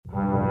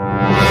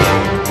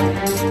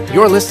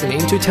You're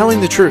listening to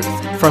Telling the Truth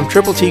from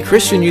Triple T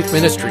Christian Youth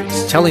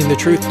Ministries, telling the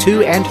truth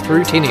to and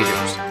through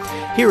teenagers.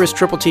 Here is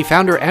Triple T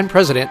founder and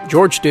president,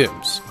 George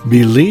Dooms.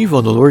 Believe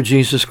on the Lord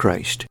Jesus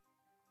Christ.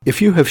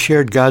 If you have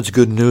shared God's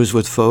good news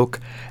with folk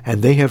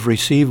and they have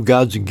received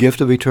God's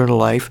gift of eternal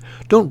life,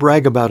 don't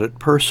brag about it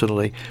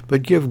personally,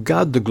 but give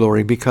God the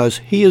glory because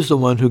He is the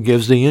one who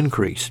gives the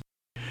increase.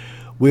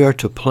 We are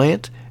to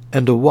plant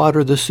and to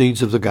water the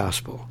seeds of the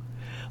gospel.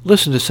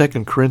 Listen to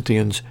 2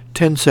 Corinthians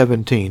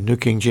 10:17, New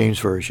King James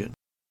Version.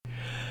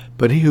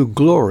 But he who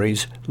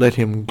glories, let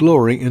him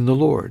glory in the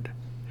Lord.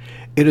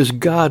 It is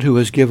God who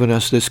has given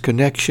us this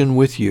connection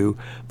with you,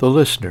 the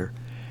listener,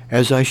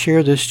 as I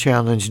share this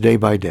challenge day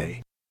by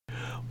day.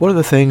 One of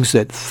the things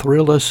that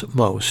thrill us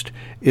most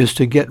is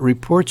to get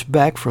reports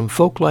back from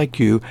folk like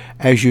you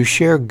as you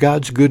share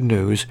God's good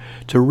news,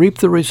 to reap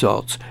the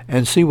results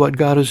and see what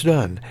God has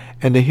done,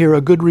 and to hear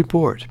a good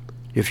report.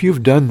 If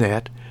you've done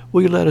that,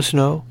 will you let us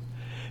know?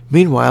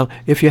 Meanwhile,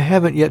 if you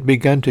haven't yet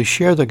begun to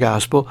share the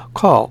gospel,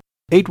 call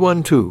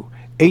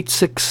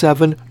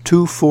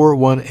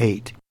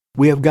 812-867-2418.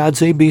 We have God's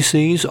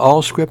ABCs,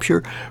 all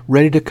Scripture,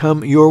 ready to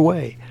come your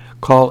way.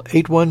 Call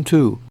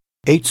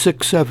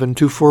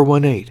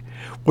 812-867-2418.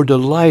 We're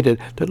delighted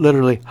that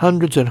literally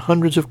hundreds and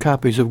hundreds of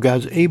copies of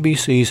God's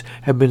ABCs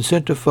have been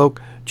sent to folk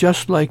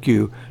just like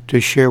you to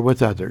share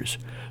with others.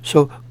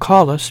 So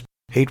call us,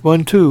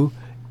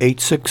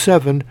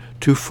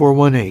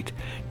 812-867-2418.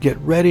 Get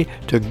ready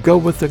to go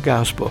with the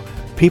gospel.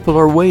 People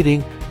are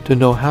waiting to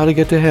know how to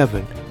get to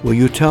heaven. Will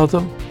you tell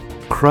them?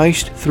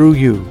 Christ through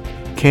you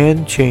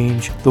can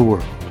change the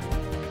world.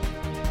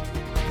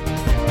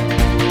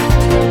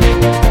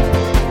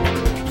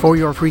 For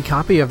your free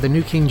copy of the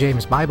New King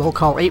James Bible,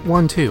 call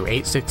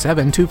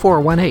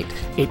 812-867-2418,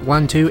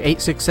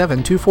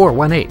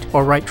 812-867-2418,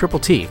 or write Triple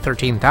T,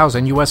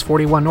 13,000 U.S.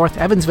 41 North,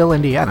 Evansville,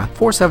 Indiana,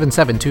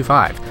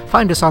 47725.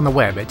 Find us on the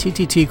web at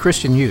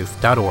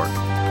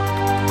tttchristianyouth.org.